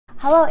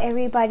Hello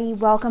everybody,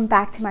 welcome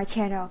back to my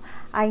channel.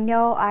 I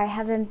know I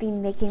haven't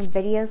been making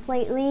videos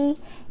lately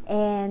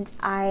and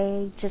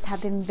I just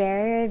have been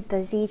very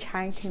busy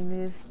trying to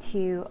move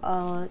to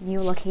a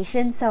new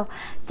location, so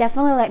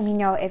definitely let me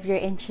know if you're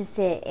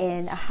interested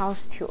in a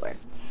house tour.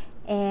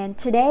 And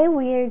today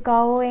we're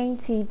going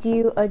to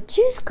do a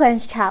juice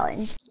cleanse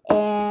challenge.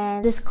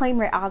 And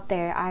disclaimer out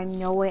there, I'm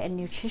no way a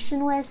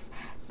nutritionist.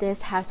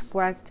 This has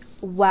worked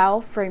well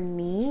for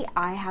me.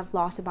 I have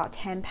lost about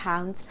 10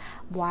 pounds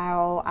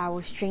while I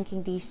was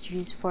drinking these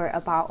juice for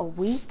about a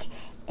week,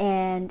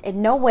 and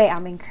in no way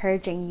I'm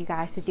encouraging you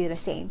guys to do the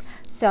same.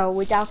 So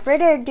without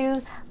further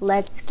ado,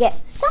 let's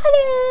get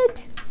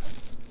started.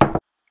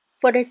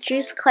 For the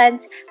juice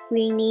cleanse,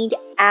 we need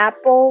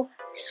apple,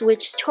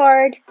 Swiss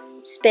chard,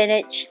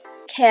 spinach,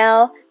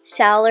 kale,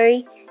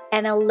 celery,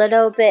 and a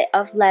little bit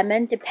of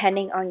lemon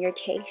depending on your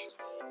taste.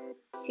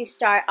 To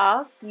start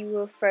off, you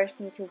will first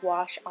need to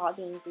wash all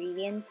the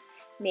ingredients.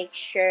 Make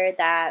sure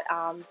that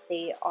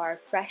they are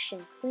fresh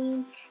and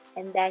clean,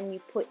 and then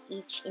you put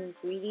each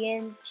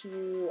ingredient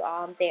to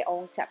their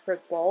own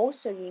separate bowl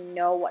so you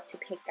know what to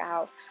pick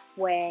out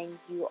when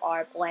you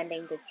are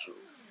blending the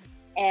juice.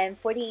 And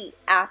for the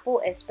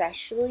apple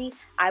especially,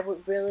 I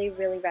would really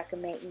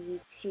recommend you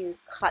to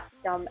cut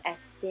them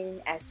as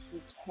thin as you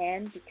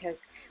can,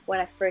 because when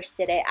I first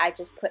did it, I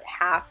just put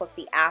half of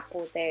the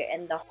apple there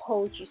and the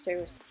whole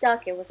juicer was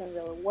stuck. It wasn't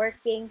really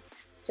working.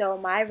 So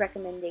my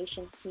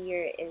recommendation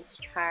here is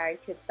try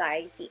to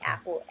dice the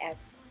apple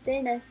as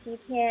thin as you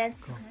can.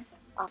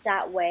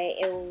 That way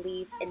it will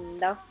leave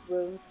enough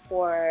room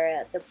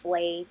for the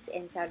blades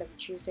inside of the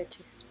juicer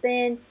to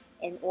spin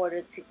in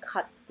order to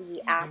cut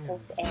the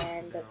apples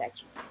and the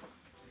veggies.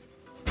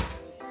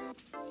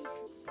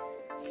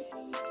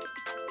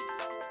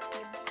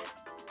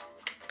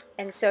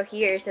 And so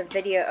here is a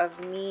video of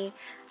me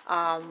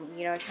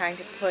trying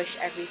to push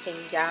everything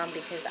down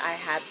because I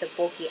had the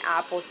bulky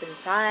apples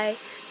inside.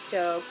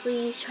 So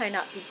please try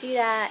not to do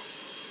that.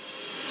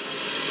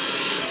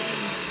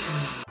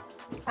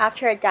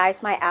 After I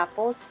diced my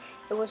apples,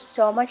 it was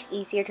so much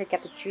easier to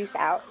get the juice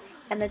out.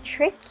 And the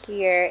trick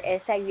here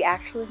is that you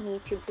actually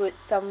need to put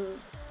some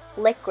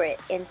liquid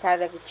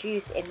inside of the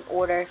juice in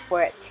order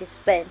for it to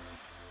spin.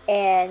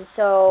 And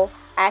so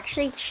I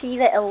actually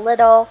cheated a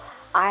little.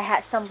 I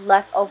had some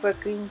leftover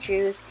green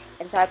juice,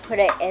 and so I put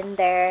it in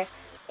there,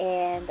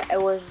 and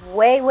it was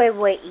way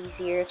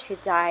easier to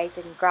dice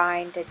and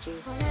grind the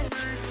juice.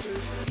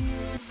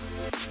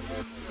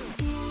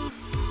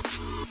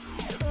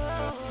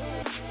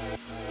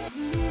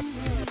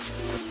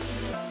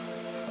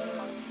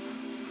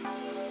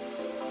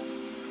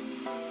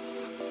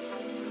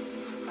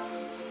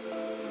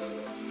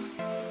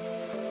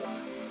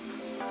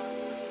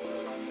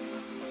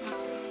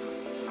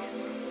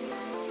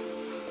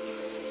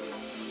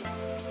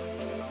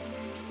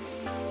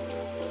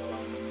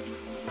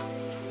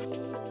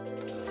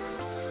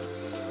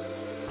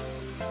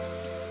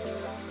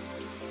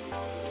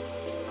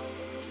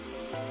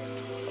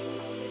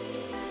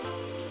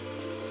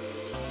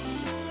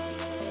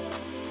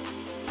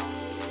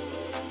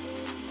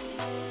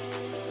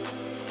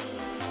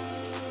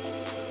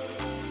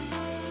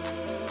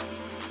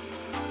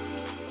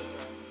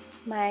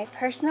 My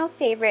personal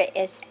favorite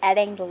is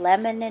adding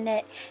lemon in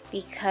it,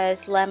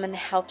 because lemon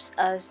helps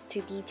us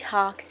to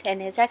detox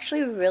and it's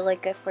actually really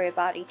good for your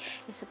body.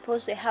 It's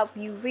supposed to help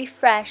you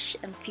refresh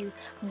and feel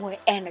more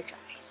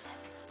energized.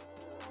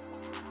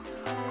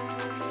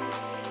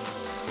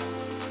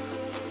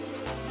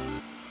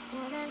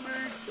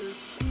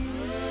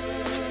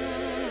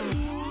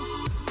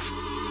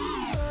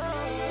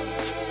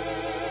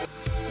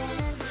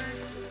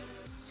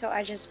 So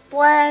I just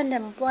blend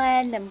and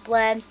blend and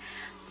blend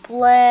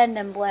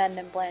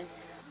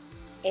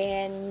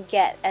and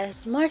get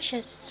as much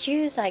as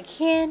juice I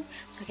can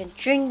so I can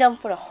drink them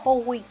for the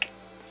whole week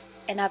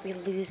and I'll be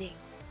losing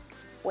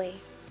weight.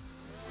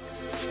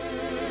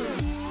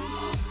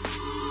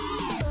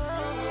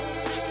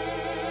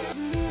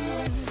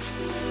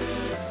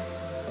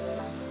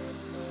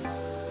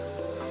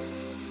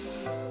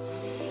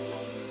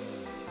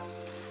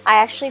 I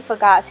actually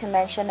forgot to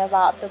mention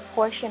about the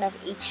portion of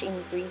each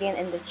ingredient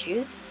in the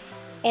juice,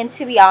 and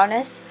to be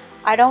honest,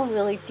 I don't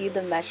really do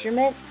the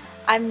measurement.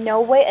 I'm no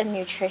way a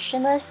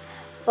nutritionist,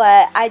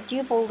 but I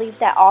do believe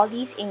that all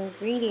these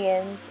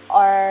ingredients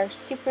are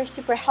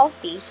super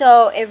healthy.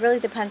 So it really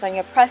depends on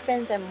your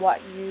preference and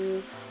what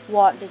you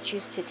want the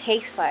juice to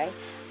taste like.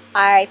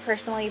 I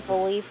personally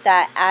believe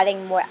that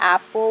adding more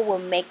apple will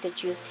make the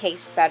juice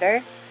taste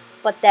better,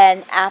 but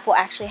then apple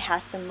actually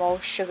has the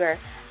most sugar,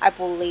 I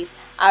believe,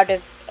 out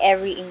of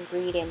every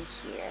ingredient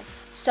here.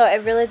 So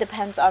it really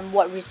depends on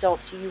what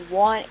results you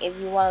want. If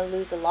you want to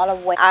lose a lot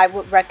of weight, I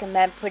would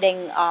recommend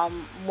putting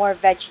more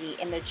veggie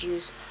in the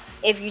juice.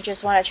 If you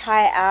just want to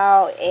try it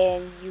out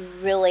and you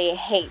really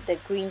hate the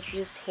green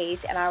juice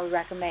taste, and I would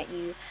recommend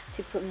you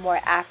to put more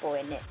apple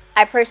in it.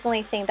 I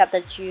personally think that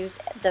the juice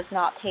does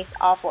not taste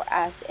awful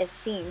as it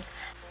seems.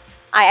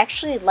 I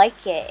actually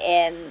like it,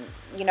 and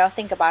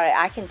think about it,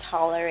 I can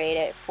tolerate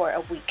it for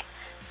a week.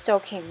 So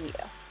can you.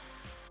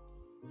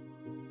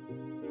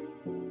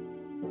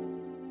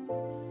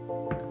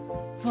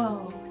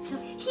 Whoa, so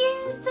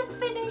here's the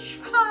finished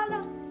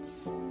product.